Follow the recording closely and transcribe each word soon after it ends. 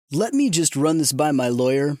"Let me just run this by my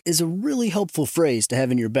lawyer" is a really helpful phrase to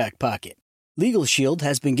have in your back pocket. Legal Shield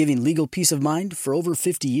has been giving legal peace of mind for over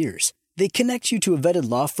 50 years. They connect you to a vetted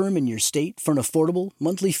law firm in your state for an affordable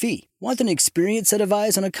monthly fee. Want an experienced set of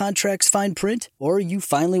eyes on a contract's fine print? Or you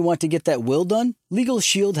finally want to get that will done? Legal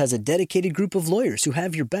Shield has a dedicated group of lawyers who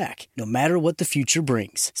have your back, no matter what the future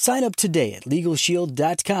brings. Sign up today at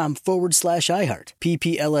LegalShield.com/iHeart.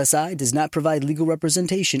 PPLSI does not provide legal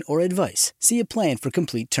representation or advice. See a plan for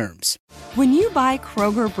complete terms. When you buy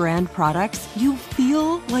Kroger brand products, you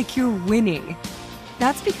feel like you're winning.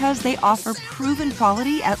 That's because they offer proven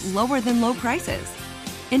quality at lower than low prices.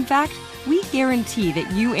 In fact, we guarantee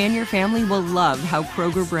that you and your family will love how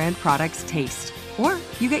Kroger brand products taste, or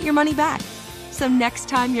you get your money back. So next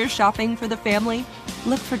time you're shopping for the family,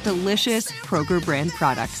 look for delicious Kroger brand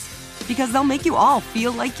products, because they'll make you all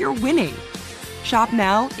feel like you're winning. Shop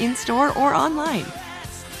now, in-store, or online.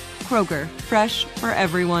 Kroger, fresh for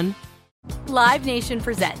everyone. Live Nation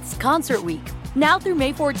presents Concert Week. Now through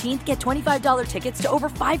May 14th, get $25 tickets to over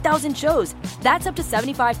 5,000 shows. That's up to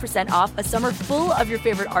 75% off a summer full of your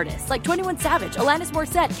favorite artists like 21 Savage, Alanis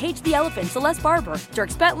Morissette, Cage the Elephant, Celeste Barber,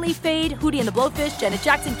 Dierks Bentley, Fade, Hootie and the Blowfish, Janet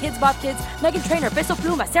Jackson, Kidz Bop Kids, Meghan Trainor, Peso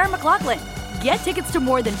Pluma, Sarah McLachlan. Get tickets to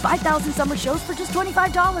more than 5,000 summer shows for just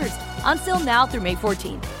 $25. Until now through May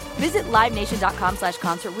 14th. Visit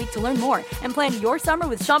LiveNation.com/Concert Week to learn more and plan your summer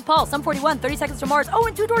with Sean Paul, Sum 41, 30 Seconds to Mars,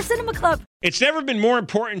 and Two Door Cinema Club. It's never been more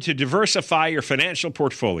important to diversify your financial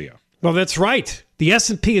portfolio. Well, that's right. The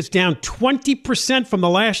S&P is down 20% from the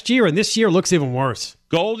last year, and this year looks even worse.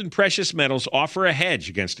 Gold and precious metals offer a hedge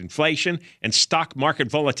against inflation and stock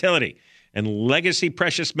market volatility. And Legacy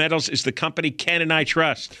Precious Metals is the company Ken and I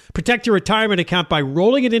trust. Protect your retirement account by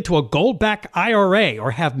rolling it into a gold-backed IRA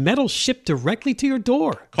or have metals shipped directly to your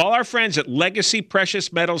door. Call our friends at Legacy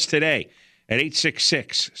Precious Metals today at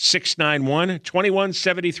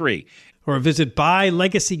 866-691-2173. Or visit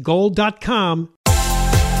buylegacygold.com.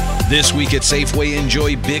 This week at Safeway,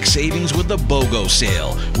 enjoy big savings with the BOGO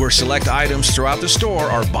sale, where select items throughout the store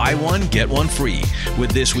are buy one, get one free.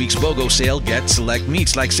 With this week's BOGO sale, get select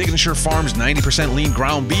meats like Signature Farms 90% lean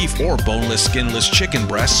ground beef or boneless, skinless chicken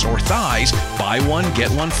breasts or thighs, buy one, get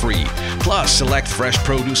one free. Plus, select fresh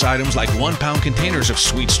produce items like 1 pound containers of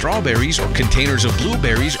sweet strawberries or containers of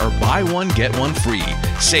blueberries are buy one, get one free.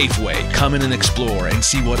 Safeway, come in and explore and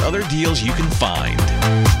see what other deals you can find.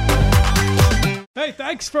 Hey,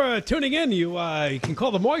 thanks for tuning in. You can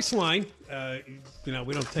call the Moist line. We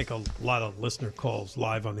don't take a lot of listener calls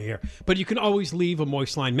live on the air, but you can always leave a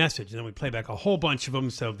Moist line message, and then we play back a whole bunch of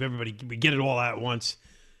them. So if we get it all out at once.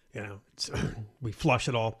 We flush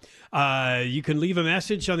it all. You can leave a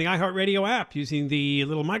message on the iHeartRadio app using the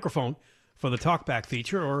little microphone for the talkback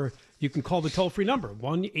feature, or you can call the toll-free number,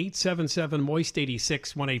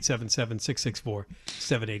 1-877-MOIST-86,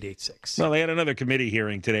 1-877-664-7886. Well, they had another committee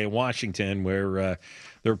hearing today in Washington where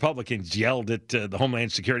the Republicans yelled at the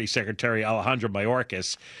Homeland Security Secretary Alejandro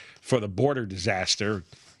Mayorkas for the border disaster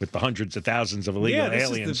with the hundreds of thousands of illegal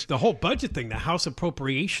aliens. Is the whole budget thing, the House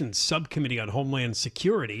Appropriations Subcommittee on Homeland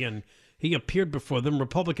Security, and he appeared before them.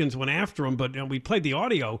 Republicans went after him, but we played the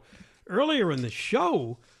audio earlier in the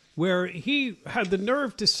show where he had the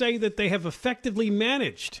nerve to say that they have effectively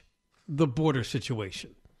managed the border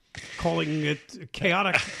situation, calling it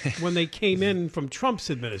chaotic when they came in from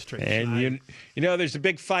Trump's administration. And, there's a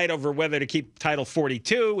big fight over whether to keep Title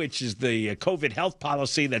 42, which is the COVID health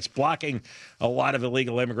policy that's blocking a lot of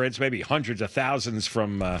illegal immigrants, maybe hundreds of thousands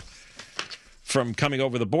from coming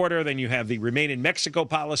over the border. Then you have the Remain in Mexico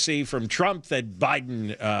policy from Trump that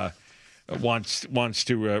Biden wants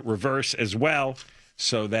to reverse as well,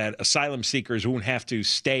 so that asylum seekers won't have to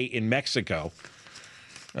stay in Mexico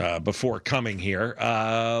before coming here.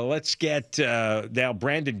 Let's get now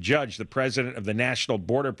Brandon Judge, the president of the National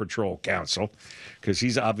Border Patrol Council, because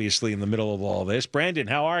he's obviously in the middle of all this. Brandon,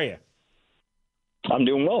 how are you? I'm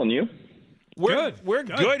doing well, and you? We're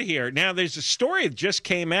good here. Now, there's a story that just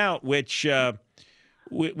came out which says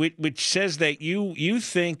that you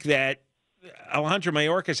think that Alejandro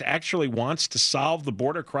Mayorkas actually wants to solve the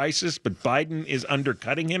border crisis, but Biden is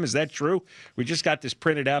undercutting him. Is that true? We just got this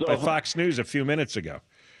printed out by Fox News a few minutes ago.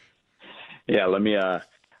 Yeah, let me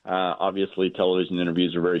obviously television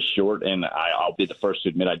interviews are very short, and I'll be the first to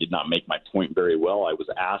admit I did not make my point very well. I was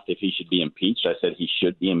asked if he should be impeached. I said he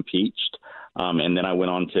should be impeached. And then I went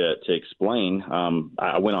on to explain,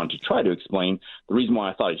 I went on to try to explain the reason why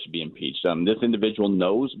I thought he should be impeached. This individual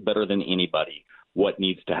knows better than anybody what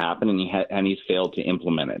needs to happen, and he's failed to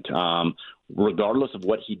implement it. Regardless of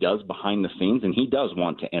what he does behind the scenes, and he does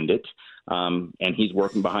want to end it, and he's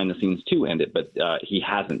working behind the scenes to end it, but he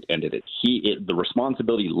hasn't ended it. The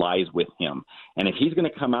responsibility lies with him. And if he's going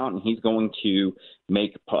to come out and he's going to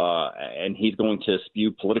he's going to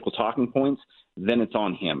spew political talking points, then it's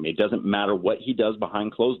on him. It doesn't matter what he does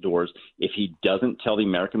behind closed doors. If he doesn't tell the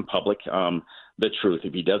American public the truth,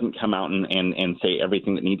 if he doesn't come out and say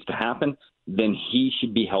everything that needs to happen, then he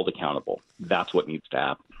should be held accountable. That's what needs to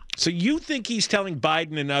happen. So you think he's telling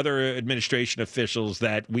Biden and other administration officials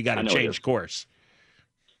that we got to change course?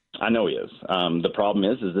 I know he is. The problem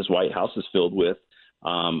is this White House is filled with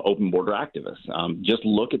open border activists. Just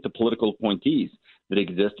look at the political appointees that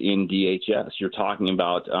exist in DHS. You're talking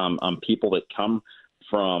about people that come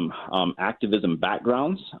from activism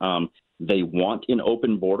backgrounds. They want an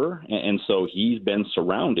open border, and so he's been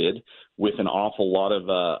surrounded with an awful lot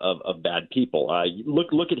of bad people.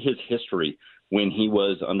 Look at his history when he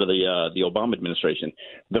was under the Obama administration.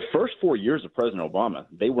 The first 4 years of President Obama,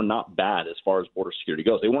 they were not bad as far as border security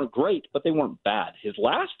goes. They weren't great, but they weren't bad. His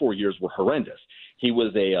last 4 years were horrendous. He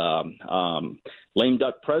was a lame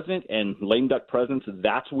duck president, and lame duck presidents,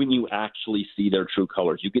 that's when you actually see their true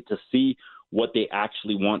colors. You get to see what they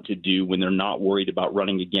actually want to do when they're not worried about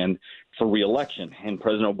running again for re-election. And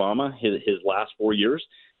President Obama, his last 4 years,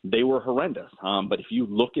 they were horrendous. But if you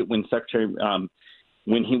look at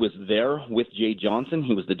when he was there with Jay Johnson,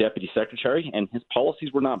 he was the deputy secretary, and his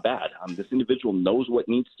policies were not bad. This individual knows what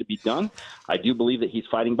needs to be done. I do believe that he's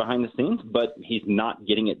fighting behind the scenes, but he's not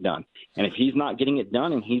getting it done. And if he's not getting it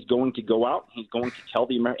done, and he's going to go out, he's going to tell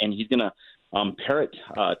and he's going to parrot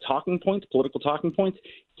talking points, political talking points,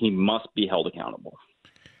 he must be held accountable.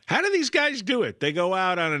 How do these guys do it? They go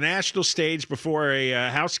out on a national stage before a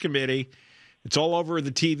House committee. It's all over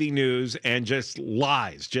the TV news and just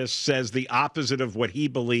lies, just says the opposite of what he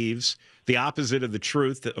believes, the opposite of the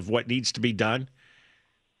truth of what needs to be done.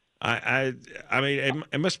 I mean,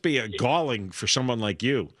 it must be galling for someone like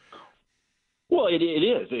you. Well, it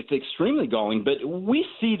is. It's extremely galling, but we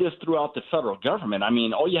see this throughout the federal government. I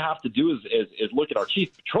mean, all you have to do is look at our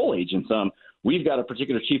chief patrol agents. We've got a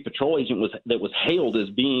particular chief patrol agent that was hailed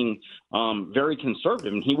as being very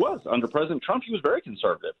conservative, and he was. Under President Trump, he was very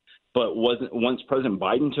conservative. But once President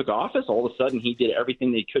Biden took office, all of a sudden he did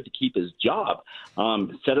everything they could to keep his job,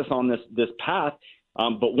 set us on this path.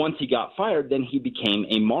 But once he got fired, then he became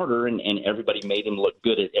a martyr, and everybody made him look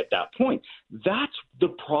good at that point. That's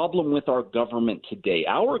the problem with our government today.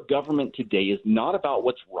 Our government today is not about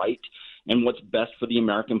what's right and what's best for the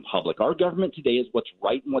American public. Our government today is what's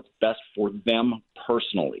right and what's best for them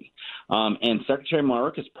personally. And Secretary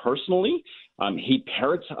Mayorkas personally, he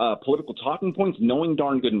parrots political talking points, knowing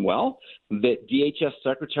darn good and well that DHS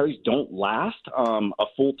secretaries don't last a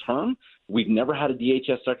full term. We've never had a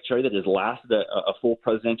DHS secretary that has lasted a full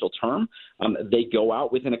presidential term. They go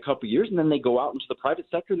out within a couple of years, and then they go out into the private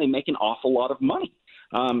sector, and they make an awful lot of money.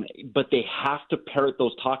 But they have to parrot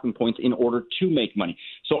those talking points in order to make money.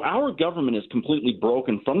 So our government is completely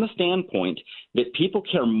broken from the standpoint that people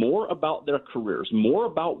care more about their careers, more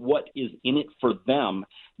about what is in it for them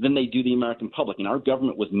than they do the American public. And our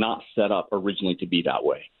government was not set up originally to be that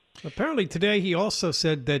way. Apparently today he also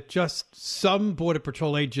said that just some Border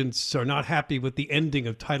Patrol agents are not happy with the ending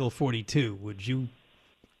of Title 42. Would you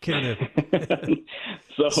care to...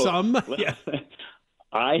 Some? Yeah.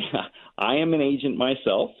 I am an agent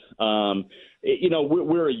myself.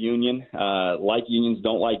 We're a union. Like unions,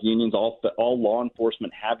 don't like unions. All law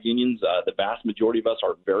enforcement have unions. The vast majority of us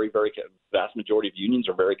are vast majority of unions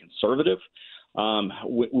are very conservative.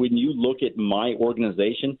 When you look at my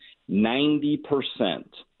organization, 90%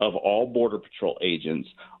 of all Border Patrol agents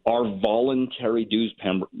are voluntary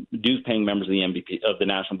dues-paying members of the MVP, of the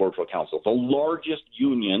National Border Patrol Council, the largest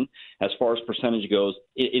union as far as percentage goes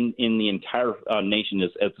in the entire nation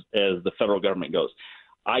as the federal government goes.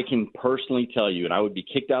 I can personally tell you, and I would be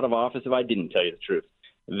kicked out of office if I didn't tell you the truth,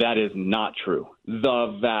 that is not true.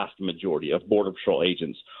 The vast majority of Border Patrol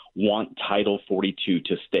agents want Title 42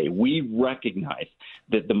 to stay. We recognize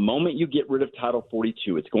that the moment you get rid of Title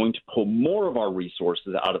 42, it's going to pull more of our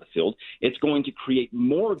resources out of the field. It's going to create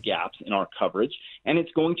more gaps in our coverage, and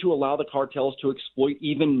it's going to allow the cartels to exploit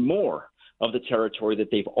even more of the territory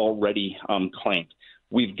that they've already claimed.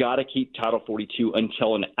 We've got to keep Title 42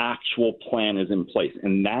 until an actual plan is in place.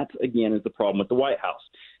 And that, again, is the problem with the White House.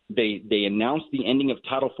 They announce the ending of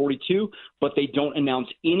Title 42, but they don't announce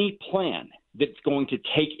any plan that's going to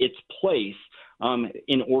take its place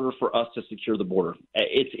in order for us to secure the border.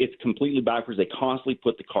 It's completely backwards. They constantly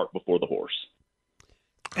put the cart before the horse.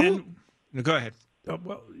 And go ahead.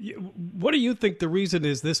 What do you think the reason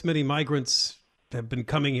is this many migrants have been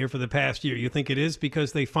coming here for the past year? You think it is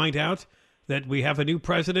because they find out that we have a new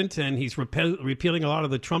president and he's repealing a lot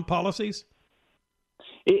of the Trump policies?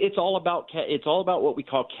 It's all about what we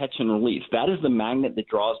call catch and release. That is the magnet that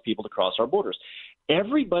draws people to cross our borders.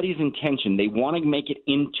 Everybody's intention, they want to make it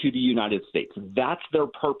into the United States. That's their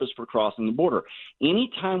purpose for crossing the border.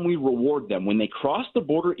 Anytime we reward them, when they cross the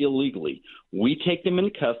border illegally, we take them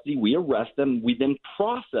into custody, we arrest them, we then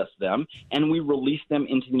process them, and we release them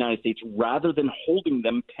into the United States rather than holding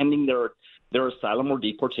them pending their asylum or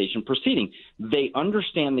deportation proceeding. They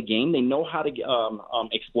understand the game. They know how to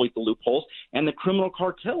exploit the loopholes. And the criminal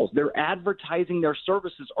cartels, they're advertising their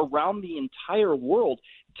services around the entire world,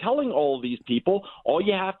 telling all of these people, all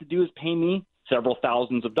you have to do is pay me several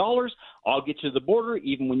thousands of dollars. I'll get you to the border.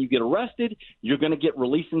 Even when you get arrested, you're going to get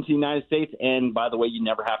released into the United States. And by the way, you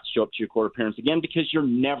never have to show up to your court appearance again because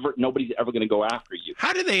nobody's ever going to go after you.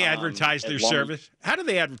 How do they advertise their service? How do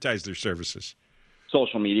they advertise their services?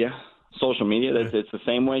 Social media. It's the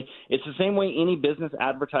same way. It's the same way any business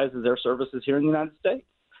advertises their services here in the United States.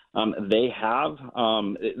 They have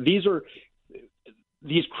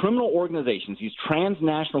these criminal organizations, these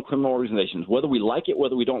transnational criminal organizations. Whether we like it,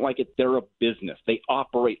 whether we don't like it, they're a business. They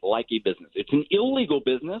operate like a business. It's an illegal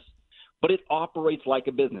business, but it operates like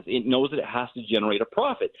a business. It knows that it has to generate a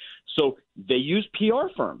profit. So they use PR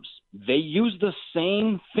firms. They use the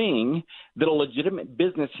same thing that a legitimate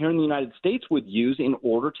business here in the United States would use in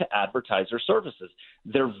order to advertise their services.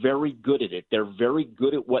 They're very good at it. They're very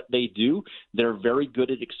good at what they do. They're very good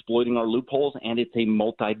at exploiting our loopholes, and it's a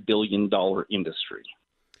multi-billion-dollar industry.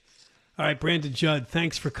 All right, Brandon Judd,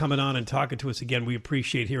 thanks for coming on and talking to us again. We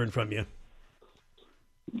appreciate hearing from you.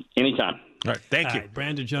 Anytime. All right, thank you.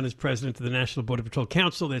 Brandon Judd is president of the National Border Patrol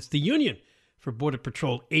Council. That's the union for Border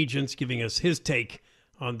Patrol agents, giving us his take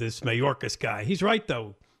on this Mayorkas guy. He's right,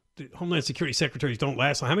 though. The Homeland Security secretaries don't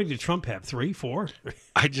last long. How many did Trump have? 3, 4?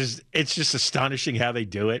 It's just astonishing how they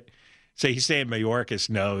do it. So he's saying Mayorkas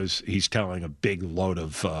knows he's telling a big load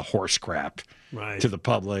of horse crap to the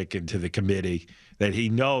public and to the committee, that he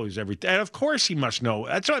knows everything. And of course he must know.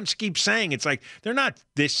 That's what I keep saying. It's like they're not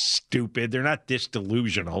this stupid. They're not this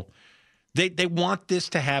delusional. They want this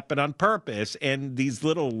to happen on purpose. And these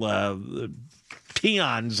little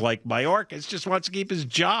peons like Mayorkas just wants to keep his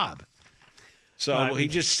job. So he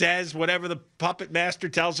just says whatever the puppet master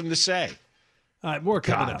tells him to say. More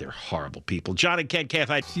coming up. They're horrible people. John and Ken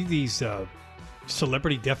KFI. See, these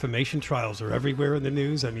celebrity defamation trials are everywhere in the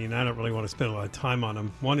news. I mean, I don't really want to spend a lot of time on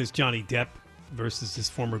them. One is Johnny Depp versus his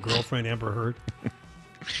former girlfriend, Amber Heard.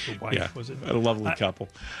 The wife, was it? A lovely couple.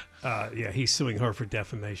 He's suing her for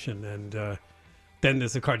defamation. And then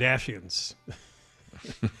there's the Kardashians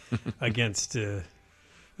against a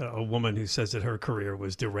woman who says that her career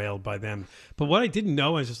was derailed by them. But what I didn't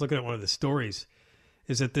know, I was just looking at one of the stories,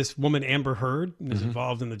 is that this woman, Amber Heard, is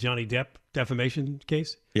involved in the Johnny Depp defamation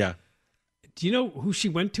case. Yeah. Do you know who she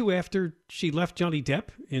went to after she left Johnny Depp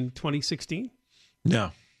in 2016?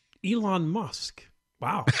 No. Elon Musk.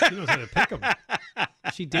 Wow. She knows how to pick him.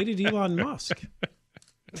 She dated Elon Musk.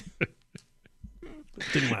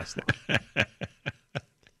 Didn't last long.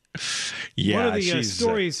 Yeah, one of the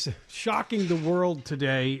stories shocking the world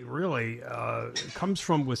today really comes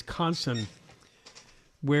from Wisconsin,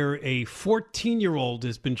 where a 14-year-old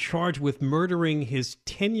has been charged with murdering his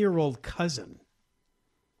 10-year-old cousin.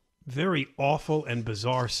 Very awful and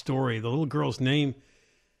bizarre story. The little girl's name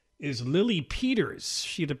is Lily Peters.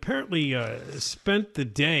 She had apparently spent the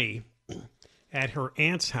day at her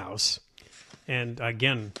aunt's house. And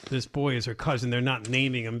again, this boy is her cousin. They're not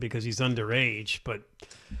naming him because he's underage, but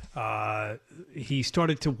he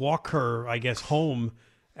started to walk her, I guess, home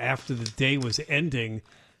after the day was ending.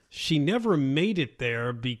 She never made it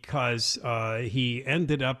there because he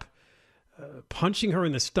ended up punching her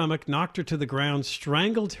in the stomach, knocked her to the ground,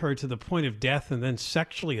 strangled her to the point of death, and then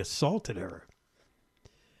sexually assaulted her.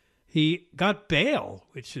 He got bail,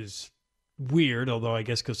 which is weird, although I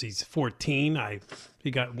guess because he's 14.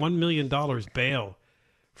 He got $1 million bail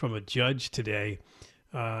from a judge today.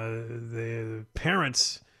 The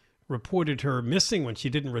parents reported her missing when she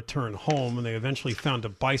didn't return home, and they eventually found a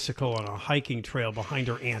bicycle on a hiking trail behind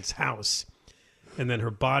her aunt's house. And then her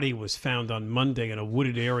body was found on Monday in a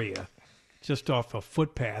wooded area just off a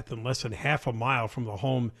footpath and less than half a mile from the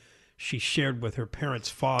home she shared with her parents'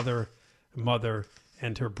 father, mother,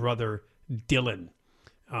 and her brother, Dylan.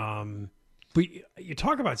 But you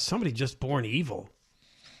talk about somebody just born evil.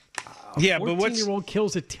 A 14-year-old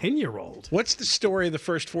kills a 10-year-old. What's the story of the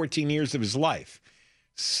first 14 years of his life?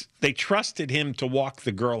 They trusted him to walk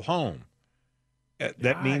the girl home.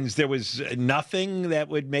 That means there was nothing that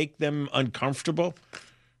would make them uncomfortable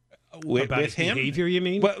with his him? Behavior, you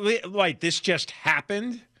mean? Well, like this just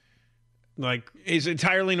happened? Like, is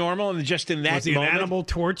entirely normal, and just in that was he moment, an animal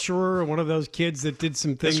torturer or one of those kids that did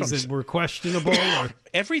some things that were questionable or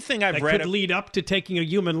everything I've that read could lead up to taking a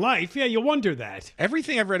human life? Yeah, you wonder that.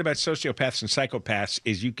 Everything I've read about sociopaths and psychopaths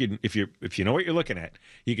is you can, if you know what you're looking at,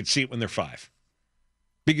 you can see it when they're 5,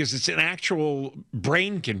 because it's an actual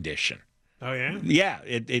brain condition. Oh yeah, yeah.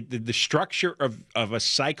 The structure of a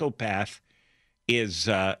psychopath is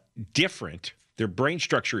different. Their brain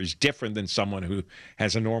structure is different than someone who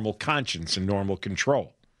has a normal conscience and normal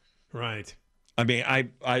control. Right. I mean,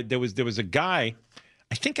 there was a guy,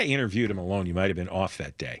 I think I interviewed him alone. You might have been off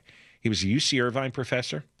that day. He was a UC Irvine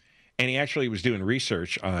professor, and he actually was doing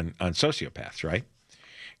research on sociopaths, right?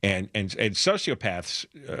 And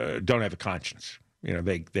sociopaths don't have a conscience. You know,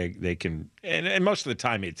 they can, and most of the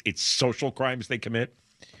time it's social crimes they commit.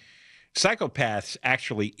 Psychopaths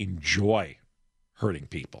actually enjoy hurting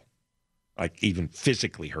people. Like even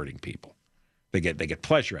physically hurting people. They get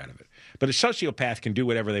pleasure out of it. But a sociopath can do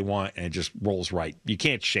whatever they want and it just rolls right. You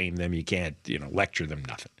can't shame them. You can't, lecture them,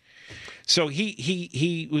 nothing. So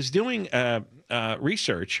he was doing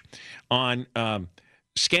research on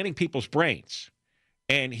scanning people's brains.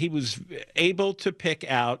 And he was able to pick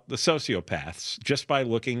out the sociopaths just by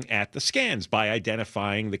looking at the scans, by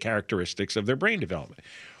identifying the characteristics of their brain development.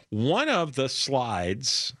 One of the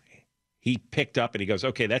slides he picked up and he goes,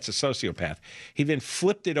 okay, that's a sociopath. He then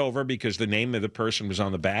flipped it over because the name of the person was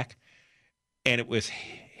on the back, and it was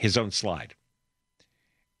his own slide.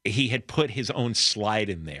 He had put his own slide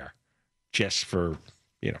in there just for,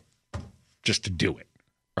 just to do it,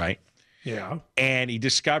 right? Yeah. And he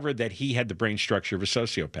discovered that he had the brain structure of a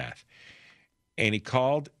sociopath. And he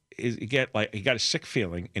got a sick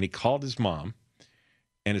feeling, and he called his mom,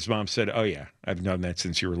 and his mom said, oh, yeah, I've known that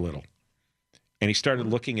since you were little. And he started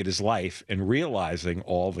looking at his life and realizing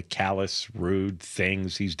all the callous, rude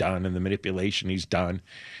things he's done and the manipulation he's done.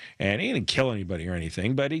 And he didn't kill anybody or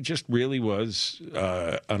anything, but he just really was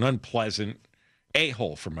an unpleasant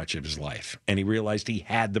a-hole for much of his life. And he realized he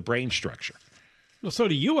had the brain structure. Well, so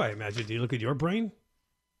do you, I imagine. Do you look at your brain?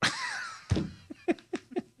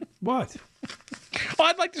 What? Well,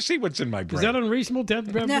 I'd like to see what's in my brain. Is that unreasonable,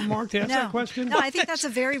 Mark, to ask that question? No, I think that's a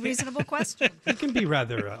very reasonable question. You can be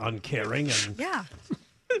rather uncaring. And yeah.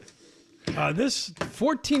 This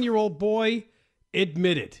 14-year-old boy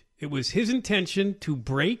admitted it was his intention to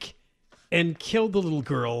break and kill the little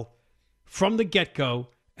girl from the get-go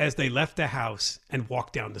as they left the house and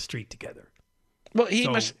walked down the street together. Well, he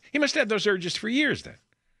must have those urges for years then.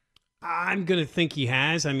 I'm going to think he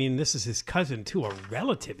has. I mean, this is his cousin, too, a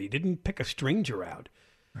relative. He didn't pick a stranger out.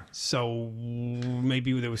 So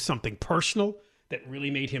maybe there was something personal that really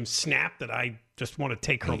made him snap that I just want to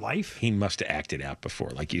take her life. He must have acted out before.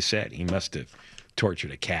 Like you said, he must have tortured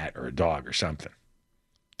a cat or a dog or something.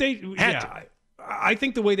 I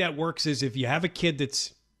think the way that works is if you have a kid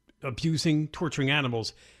that's abusing, torturing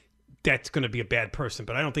animals, that's going to be a bad person.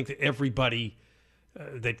 But I don't think that everybody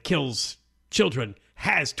that kills children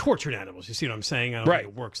has tortured animals. You see what I'm saying? I don't think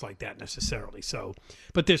it works like that necessarily. So,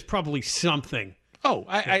 but there's probably something. Oh,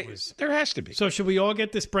 there has to be. So should we all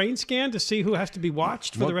get this brain scan to see who has to be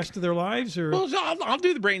watched for the rest of their lives? Or well, I'll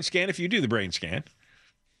do the brain scan if you do the brain scan.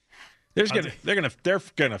 They're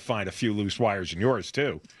gonna find a few loose wires in yours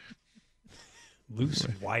too. Loose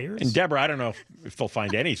wires? And Deborah, I don't know if they'll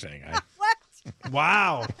find anything. What?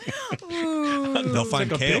 Wow. They'll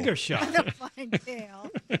find like kale. A bigger shot. They'll find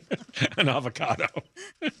kale. An avocado.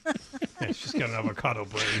 Yeah, she's got an avocado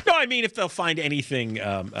brain. No, I mean if they'll find anything,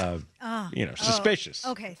 suspicious.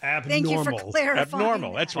 Okay. Abnormal. Thank you for clarifying.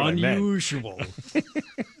 Abnormal. That's what unusual.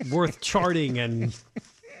 Worth charting and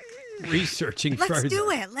researching Let's further. do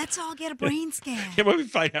it. Let's all get a brain scan. Yeah, when we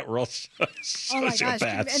find out we're all sociopaths. Oh my gosh.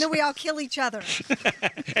 And then we all kill each other.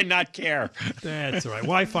 And not care. That's all right.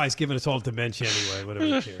 Wi-Fi's giving us all dementia anyway. What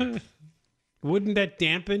do we care? Wouldn't that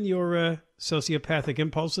dampen your sociopathic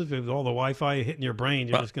impulses? With all the Wi-Fi hitting your brain,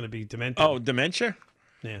 you're just going to be demented. Oh, dementia?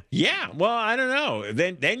 Yeah. Yeah. Well, I don't know.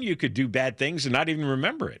 Then you could do bad things and not even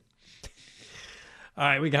remember it. All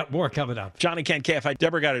right, we got more coming up. Johnny Ken KFI.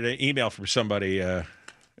 Deborah got an email from somebody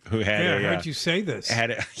who had I heard you say this.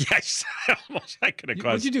 Yes, almost I could have caused.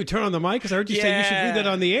 What'd you do? Turn on the mic? Because I heard you say you should read that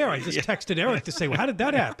on the air. I just texted Eric to say, well, how did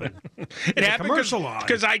that happen? It happened commercial on.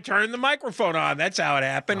 Because I turned the microphone on. That's how it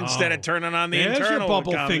happened. Instead of turning on the There's internal. your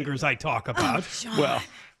bubble comment. fingers I talk about. Well,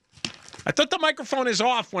 I thought the microphone is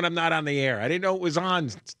off when I'm not on the air. I didn't know it was on.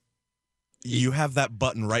 You have that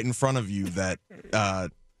button right in front of you that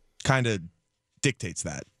kind of dictates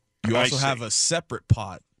that. You also have a separate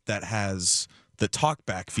pot that has the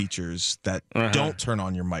talkback features that don't turn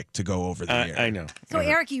on your mic to go over the air. I know. So,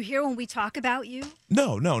 Eric, you hear when we talk about you?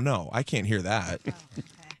 No. I can't hear that. Oh, okay.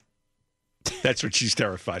 That's what she's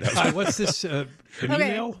terrified of. What's this? An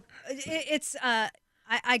email? It's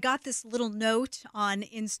I got this little note on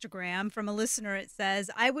Instagram from a listener. It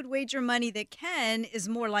says, "I would wager money that Ken is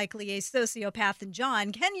more likely a sociopath than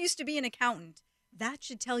John. Ken used to be an accountant. That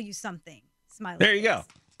should tell you something." Smiley. There you go.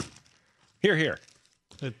 Here.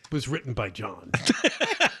 It was written by John,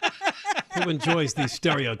 who enjoys these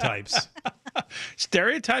stereotypes.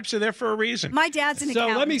 Stereotypes are there for a reason. My dad's an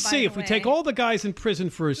accountant. So let me see. If we take all the guys in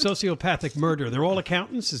prison for sociopathic murder, they're all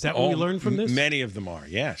accountants? Is that what we learned from this? Many of them are,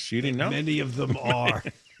 yes. You didn't know? Many of them are.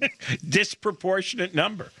 Disproportionate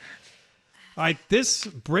number. All right, this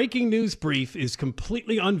breaking news brief is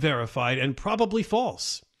completely unverified and probably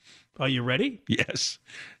false. Are you ready? Yes.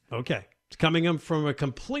 Okay. It's coming from a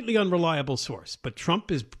completely unreliable source. But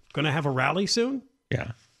Trump is going to have a rally soon.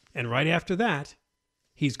 Yeah. And right after that,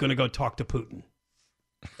 he's going to go talk to Putin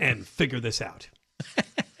and figure this out.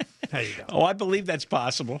 There you go. Oh, I believe that's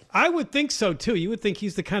possible. I would think so, too. You would think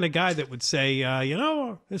he's the kind of guy that would say,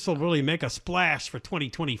 this will really make a splash for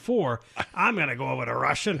 2024. I'm going to go over to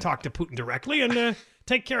Russia and talk to Putin directly and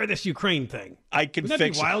take care of this Ukraine thing. Wouldn't that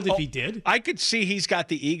be wild if he did? I could see he's got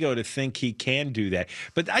the ego to think he can do that.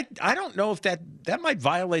 But I don't know if that might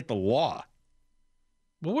violate the law.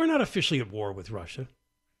 Well, we're not officially at war with Russia.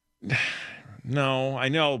 No, I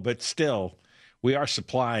know, but still, we are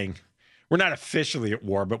supplying. We're not officially at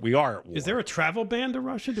war, but we are at war. Is there a travel ban to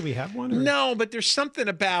Russia? Do we have one? Or? No, but there's something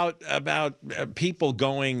about people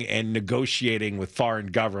going and negotiating with foreign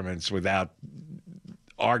governments without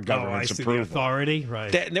our government's approval. The authority,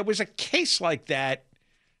 right? There was a case like that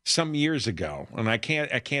some years ago, and I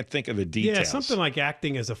can't think of the details. Yeah, something like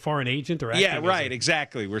acting as a foreign agent or acting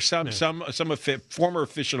exactly. Where some former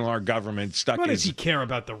official in our government stuck. What does he care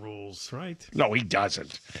about the rules, right? No, he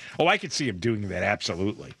doesn't. Oh, I could see him doing that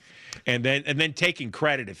absolutely, and then taking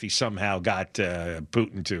credit if he somehow got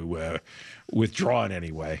Putin to withdraw in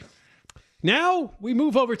any way. Now we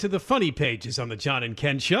move over to the funny pages on the John and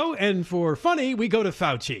Ken show, and for funny we go to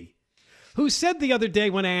Fauci, who said the other day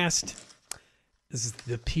when asked. This is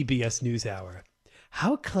the PBS NewsHour.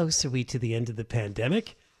 How close are we to the end of the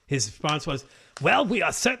pandemic? His response was, well, we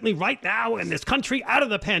are certainly right now in this country out of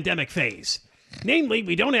the pandemic phase. Namely,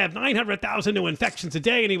 we don't have 900,000 new infections a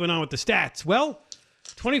day, and he went on with the stats. Well,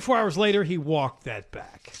 24 hours later, he walked that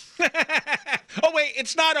back. Oh, wait,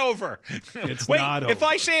 it's not over. It's not over. If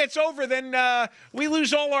I say it's over, then we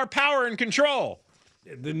lose all our power and control.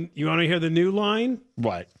 You want to hear the new line?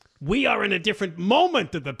 What? We are in a different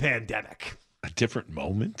moment of the pandemic. A different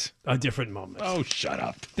moment? A different moment. Oh, shut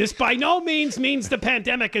up. This by no means the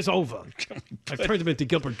pandemic is over. I've turned him into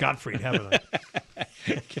Gilbert Gottfried, haven't I?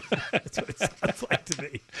 That's what it sounds like to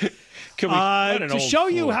me. To show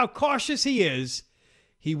you how cautious he is,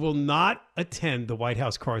 he will not attend the White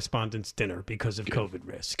House Correspondents' Dinner because of COVID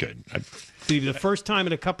risk. Good. It'll be the first time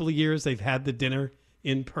in a couple of years they've had the dinner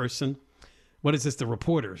in person. What is this, the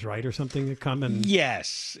reporters, right, or something that come and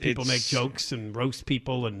people make jokes and roast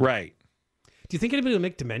people? And right. Do you think anybody will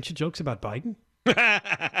make dementia jokes about Biden?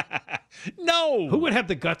 No. Who would have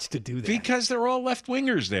the guts to do that? Because they're all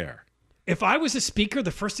left-wingers there. If I was a speaker,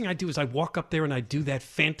 the first thing I'd do is I'd walk up there and I'd do that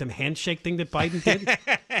phantom handshake thing that Biden did.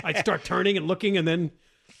 I'd start turning and looking, and then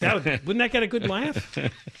wouldn't that get a good laugh?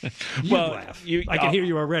 You'd laugh. I can hear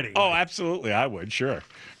you already. Oh, absolutely. I would, sure.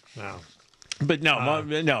 Wow. But no,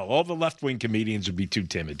 all the left-wing comedians would be too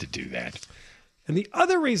timid to do that. And the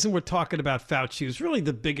other reason we're talking about Fauci is really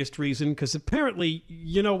the biggest reason, because apparently,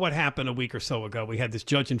 you know what happened a week or so ago? We had this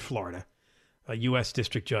judge in Florida, a U.S.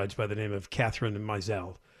 district judge by the name of Catherine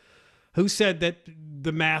Mizell, who said that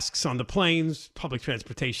the masks on the planes, public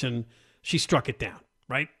transportation, she struck it down,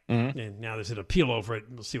 right? Mm-hmm. And now there's an appeal over it,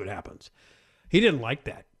 and we'll see what happens. He didn't like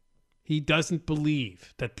that. He doesn't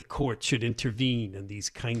believe that the court should intervene in these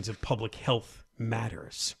kinds of public health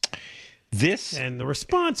matters. And the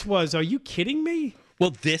response was, are you kidding me?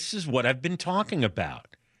 Well, this is what I've been talking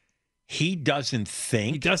about. He doesn't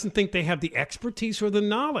think they have the expertise or the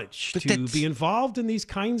knowledge to be involved in these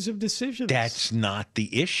kinds of decisions. That's not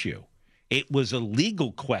the issue. It was a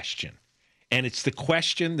legal question. And it's the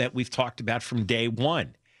question that we've talked about from day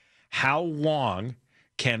one. How long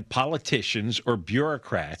can politicians or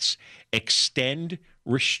bureaucrats extend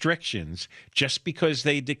restrictions just because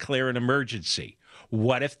they declare an emergency?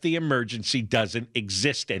 What if the emergency doesn't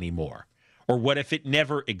exist anymore? Or what if it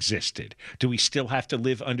never existed? Do we still have to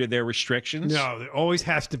live under their restrictions? No, there always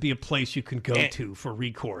has to be a place you can go to for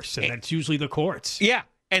recourse, and that's usually the courts. Yeah,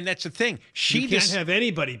 and that's the thing. You can't have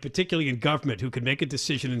anybody, particularly in government, who can make a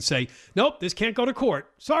decision and say, nope, this can't go to court.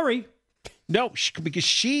 Sorry. No, because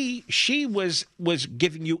she was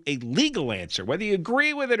giving you a legal answer. Whether you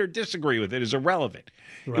agree with it or disagree with it is irrelevant.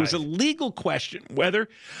 Right. It was a legal question whether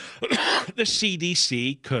the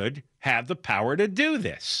CDC could have the power to do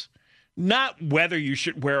this, not whether you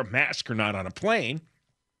should wear a mask or not on a plane.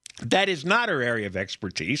 That is not her area of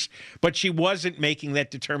expertise, but she wasn't making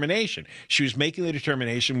that determination. She was making the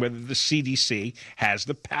determination whether the CDC has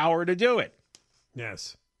the power to do it.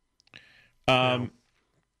 Yes.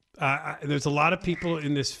 There's a lot of people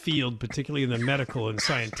in this field, particularly in the medical and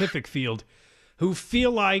scientific field, who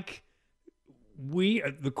feel like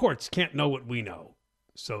the courts can't know what we know.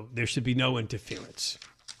 So there should be no interference,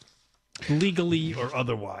 legally or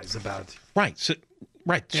otherwise, about. Right. So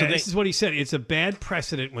this is what he said. It's a bad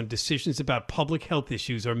precedent when decisions about public health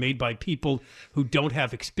issues are made by people who don't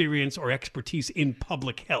have experience or expertise in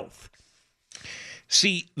public health.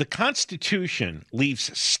 See, the Constitution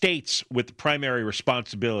leaves states with the primary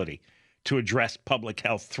responsibility to address public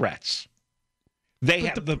health threats. They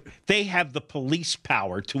have the police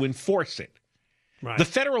power to enforce it. Right. The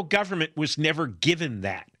federal government was never given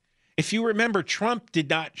that. If you remember, Trump did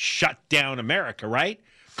not shut down America, right?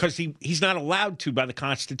 Because he's not allowed to by the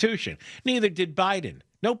Constitution. Neither did Biden.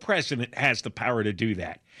 No president has the power to do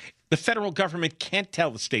that. The federal government can't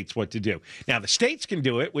tell the states what to do. Now, the states can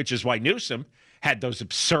do it, which is why Newsom had those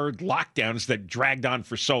absurd lockdowns that dragged on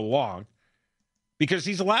for so long, because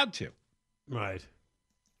he's allowed to. Right.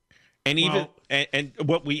 And and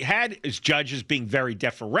what we had is judges being very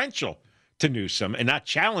deferential to Newsom and not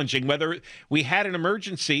challenging whether we had an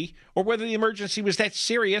emergency or whether the emergency was that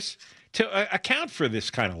serious to account for this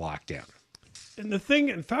kind of lockdown. And the thing,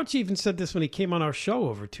 and Fauci even said this when he came on our show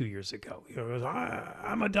over 2 years ago. He goes,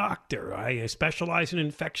 I'm a doctor. I specialize in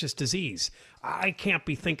infectious disease. I can't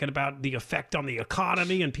be thinking about the effect on the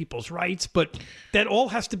economy and people's rights, but that all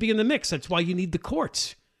has to be in the mix. That's why you need the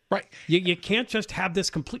courts. Right. You can't just have this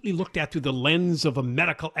completely looked at through the lens of a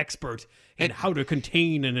medical expert in how to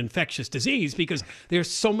contain an infectious disease, because there's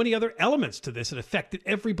so many other elements to this that affected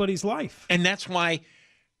everybody's life. And that's why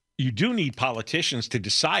you do need politicians to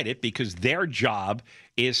decide it, because their job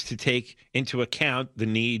is to take into account the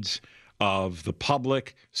needs of the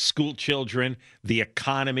public, school children, the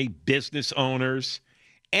economy, business owners,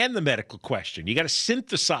 and the medical question. You got to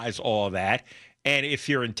synthesize all of that. And if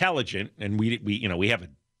you're intelligent, and we have a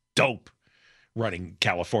dope running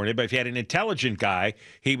California, but if you had an intelligent guy,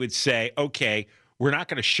 he would say, okay, we're not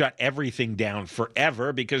going to shut everything down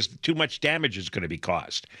forever because too much damage is going to be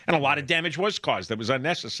caused. And a lot of damage was caused that was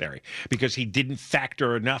unnecessary because he didn't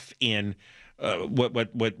factor enough in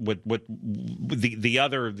the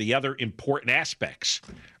other important aspects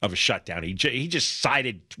of a shutdown. He just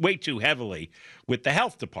sided way too heavily with the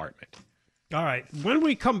health department. All right. When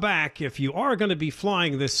we come back, if you are going to be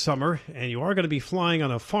flying this summer and you are going to be flying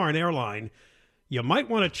on a foreign airline, you might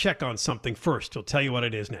want to check on something first. He'll tell you what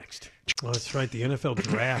it is next. Oh, that's right. The NFL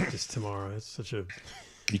draft is tomorrow. It's such a...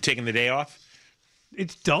 You taking the day off?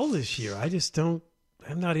 It's dull this year.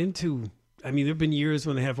 I'm not into... I mean, there have been years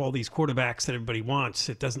when they have all these quarterbacks that everybody wants.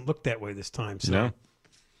 It doesn't look that way this time. So.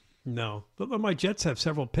 No. But my Jets have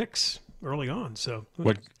several picks early on. So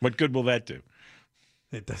what good will that do?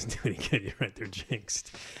 It doesn't do any good. You're right. They're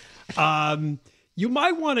jinxed. You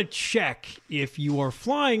might want to check if you are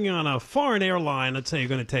flying on a foreign airline. Let's say you're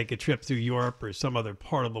going to take a trip through Europe or some other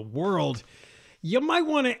part of the world. You might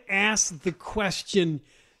want to ask the question,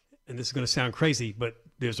 and this is going to sound crazy, but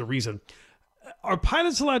there's a reason. Are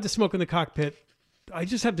pilots allowed to smoke in the cockpit? I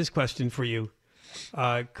just have this question for you,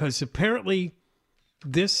 because apparently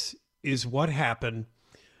this is what happened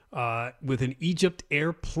with an Egypt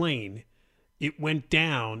airplane. It went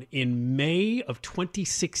down in May of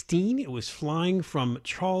 2016. It was flying from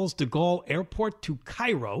Charles de Gaulle Airport to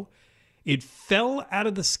Cairo. It fell out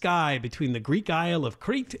of the sky between the Greek Isle of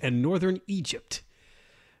Crete and northern Egypt.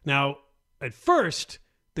 Now, at first,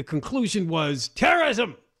 the conclusion was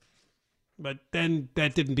terrorism. But then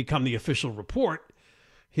that didn't become the official report.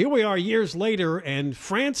 Here we are years later, and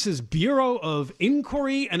France's Bureau of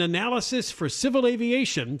Inquiry and Analysis for Civil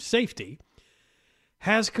Aviation Safety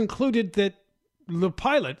has concluded that the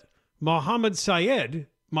pilot, Mohammed Syed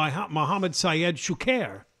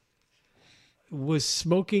Shukair, was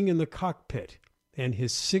smoking in the cockpit, and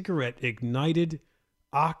his cigarette ignited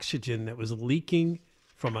oxygen that was leaking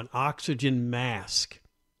from an oxygen mask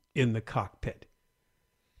in the cockpit.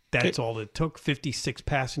 That's all it took. 56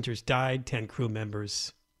 passengers died, 10 crew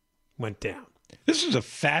members went down. This is a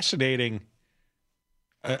fascinating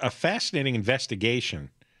investigation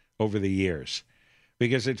over the years,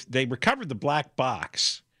 because they recovered the black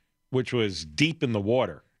box, which was deep in the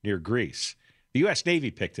water near Greece. The U.S.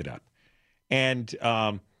 Navy picked it up. And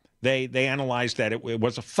They analyzed that it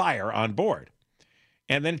was a fire on board.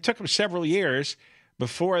 And then it took them several years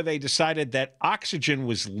before they decided that oxygen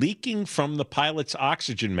was leaking from the pilot's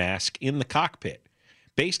oxygen mask in the cockpit,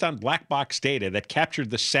 based on black box data that captured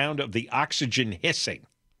the sound of the oxygen hissing.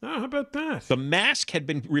 Oh, how about that? The mask had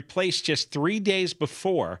been replaced just 3 days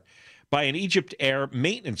before by an Egypt Air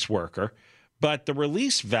maintenance worker, but the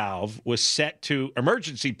release valve was set to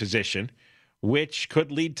emergency position, which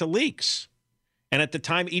could lead to leaks. And at the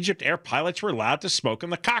time, Egypt Air pilots were allowed to smoke in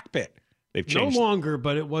the cockpit. They've changed. No longer,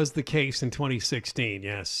 but it was the case in 2016,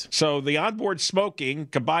 yes. So the onboard smoking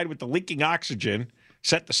combined with the leaking oxygen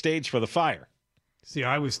set the stage for the fire. See,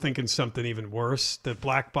 I was thinking something even worse. The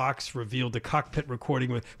black box revealed the cockpit recording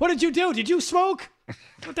with, "What did you do? Did you smoke?"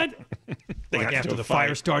 What that? Like after the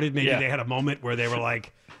fire started, maybe they had a moment where they were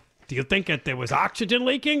like, "Do you think that there was oxygen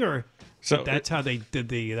leaking?" Or so that's how they did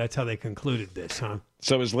that's how they concluded this, huh?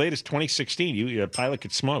 So as late as 2016, a pilot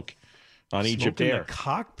could smoke on Egypt Air. In the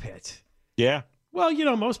cockpit. Yeah. Well,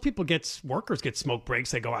 most workers get smoke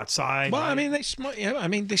breaks. They go outside. Well, right? They smoke.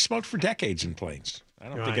 They smoked for decades in planes. I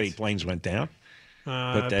don't think any planes went down.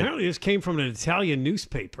 Apparently, this came from an Italian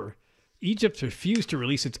newspaper. Egypt refused to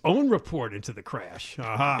release its own report into the crash.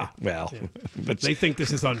 Aha. Well, they think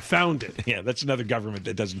this is unfounded. Yeah, that's another government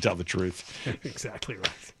that doesn't tell the truth. Exactly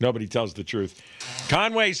right. Nobody tells the truth.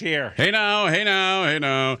 Conway's here. Hey now.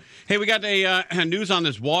 Hey, we got a news on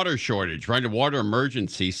this water shortage, right? A water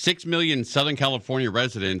emergency. 6 million Southern California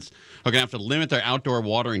residents are going to have to limit their outdoor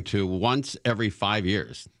watering to once every 5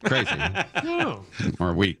 years. Crazy. No. Or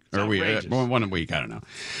a week. Or one a week. I don't know.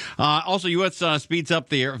 Also, U.S. Speeds up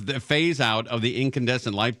the phase out of the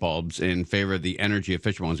incandescent light bulbs in favor of the energy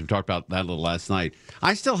efficient ones. We talked about that a little last night.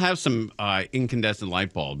 I still have some incandescent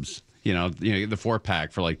light bulbs. The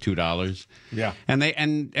 4-pack for like $2. Yeah. And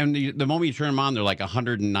the moment you turn them on, they're like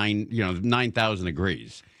 109, 9,000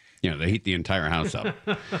 degrees. They heat the entire house up.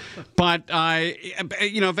 But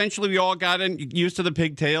eventually we all got used to the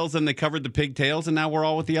pigtails, and they covered the pigtails, and now we're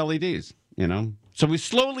all with the LEDs. So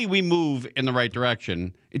we move in the right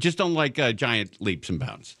direction. It just don't like giant leaps and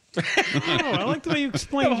bounds. I like the way you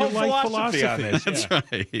explained your life philosophy on this. That's right. I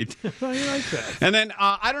like that. And then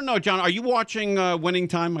I don't know, John. Are you watching Winning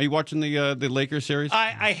Time? Are you watching the Lakers series?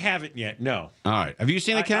 I haven't yet. No. All right. Have you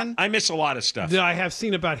seen it, Ken? I miss a lot of stuff. I have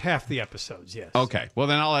seen about half the episodes. Yes. Okay. Well,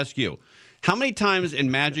 then I'll ask you: how many times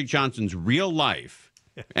in Magic Johnson's real life,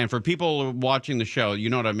 and for people watching the show, you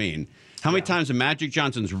know what I mean? How many times in Magic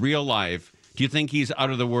Johnson's real life do you think he's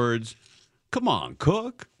uttered the words, "Come on,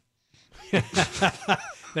 Cook"?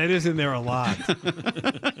 That is in there a lot.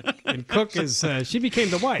 And Cook is, she became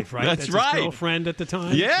the wife, right? That's right. His girlfriend at the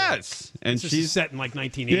time. Yes. And she's set in like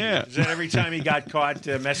 1980. Yeah. Is that every time he got caught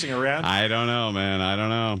messing around? I don't know, man. I don't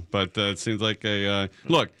know. But it seems like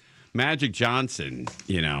look, Magic Johnson,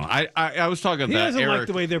 I was talking about He doesn't Eric. like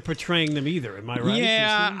the way they're portraying them either, am I right?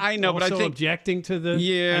 Yeah, I know, but I think objecting to the.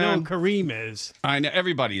 Yeah. I know Kareem is. I know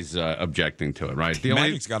everybody's objecting to it, right?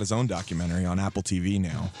 Magic's got his own documentary on Apple TV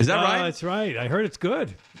now. Is that right? That's right. I heard it's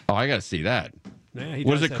good. Oh, I got to see that. Yeah, he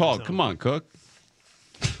what is does it have called? his own. Come on, Cook.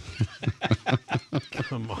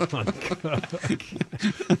 Come on, Cook. I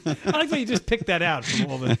like how you just picked that out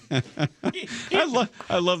from all the.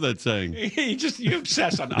 I love that saying. You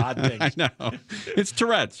obsess on odd things. I know. It's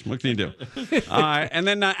Tourette's. What can you do? And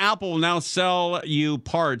then Apple will now sell you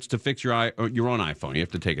parts to fix your own iPhone. You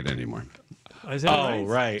have to take it anymore. Is that right?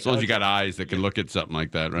 Right. As long as you got eyes that can look at something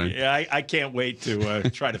like that, right? Yeah, I can't wait to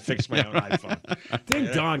try to fix my own iPhone. Ding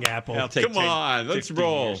dong, Apple. Come on, let's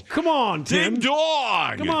roll. Years. Come on, Tim. Ding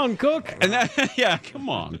dong. Come on, Cook. And come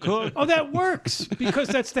on, Cook. Oh, that works because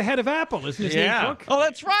that's the head of Apple, isn't his name Cook? Oh,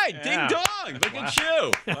 that's right. Yeah. Ding dong. Look at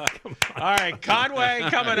you. All right, Conway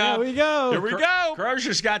coming up. Here we go. Here we go.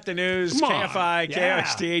 Crozier's got the news. Come on. KFI, Yeah.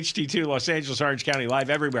 KXT, HD2, Los Angeles, Orange County,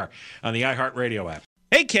 live everywhere on the iHeartRadio app.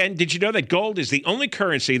 Hey, Ken, did you know that gold is the only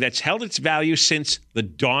currency that's held its value since the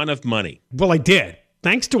dawn of money? Well, I did.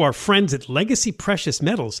 Thanks to our friends at Legacy Precious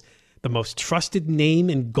Metals, the most trusted name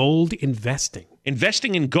in gold investing.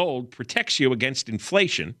 Investing in gold protects you against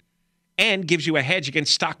inflation and gives you a hedge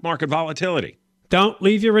against stock market volatility. Don't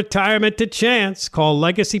leave your retirement to chance. Call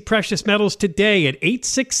Legacy Precious Metals today at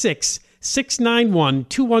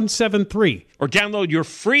 866-691-2173. Or download your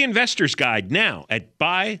free investor's guide now at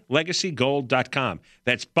buylegacygold.com.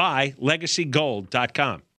 That's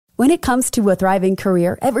buylegacygold.com. When it comes to a thriving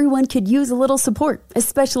career, everyone could use a little support,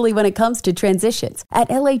 especially when it comes to transitions. At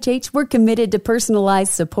LHH, we're committed to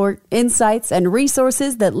personalized support, insights, and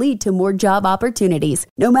resources that lead to more job opportunities.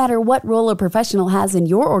 No matter what role a professional has in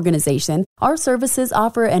your organization, our services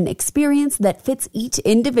offer an experience that fits each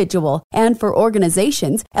individual. And for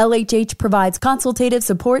organizations, LHH provides consultative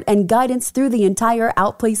support and guidance through the entire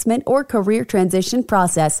outplacement or career transition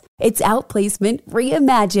process. It's outplacement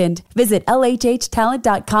reimagined. Visit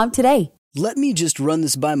LHHtalent.com today. "Let me just run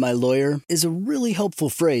this by my lawyer" is a really helpful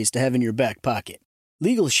phrase to have in your back pocket.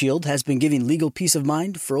 Legal Shield has been giving legal peace of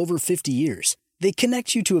mind for over 50 years. They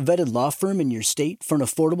connect you to a vetted law firm in your state for an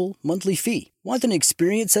affordable monthly fee. Want an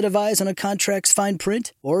experienced set of eyes on a contract's fine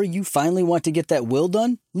print? Or you finally want to get that will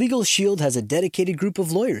done? Legal Shield has a dedicated group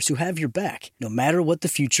of lawyers who have your back, no matter what the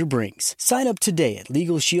future brings. Sign up today at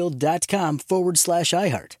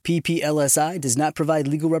LegalShield.com/iHeart. PPLSI does not provide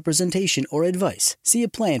legal representation or advice. See a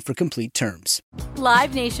plan for complete terms.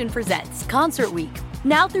 Live Nation presents Concert Week.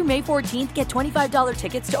 Now through May 14th, get $25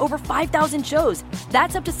 tickets to over 5,000 shows.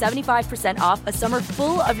 That's up to 75% off a summer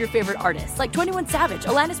full of your favorite artists like 21 Savage,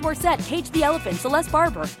 Alanis Morissette, Cage the Elephant, Celeste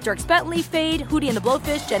Barber, Dierks Bentley, Fade, Hootie and the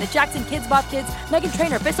Blowfish, Janet Jackson, Kids Bop Kids, Meghan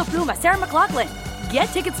Trainor, Peso Pluma, Sarah McLachlan.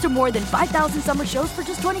 Get tickets to more than 5,000 summer shows for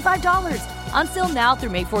just $25. Until now through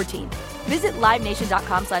May 14th. Visit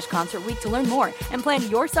LiveNation.com/Concert Week to learn more and plan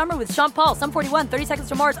your summer with Sean Paul, Sum 41, 30 Seconds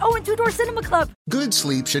to Mars, and Two Door Cinema Club. Good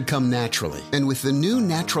sleep should come naturally, and with the new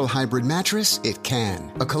Natural Hybrid mattress, it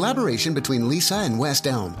can. A collaboration between Lisa and West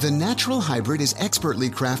Elm, the Natural Hybrid is expertly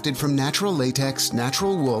crafted from natural latex,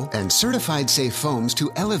 natural wool, and certified safe foams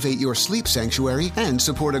to elevate your sleep sanctuary and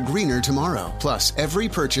support a greener tomorrow. Plus, every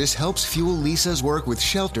purchase helps fuel Lisa's work with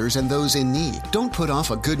shelters and those in need. Don't put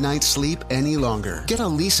off a good night's sleep any longer. Get a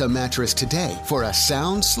Lisa mattress today for a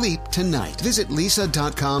sound sleep tonight. Visit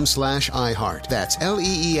lisa.com/iHeart. That's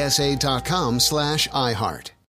LEESA.com/iHeart.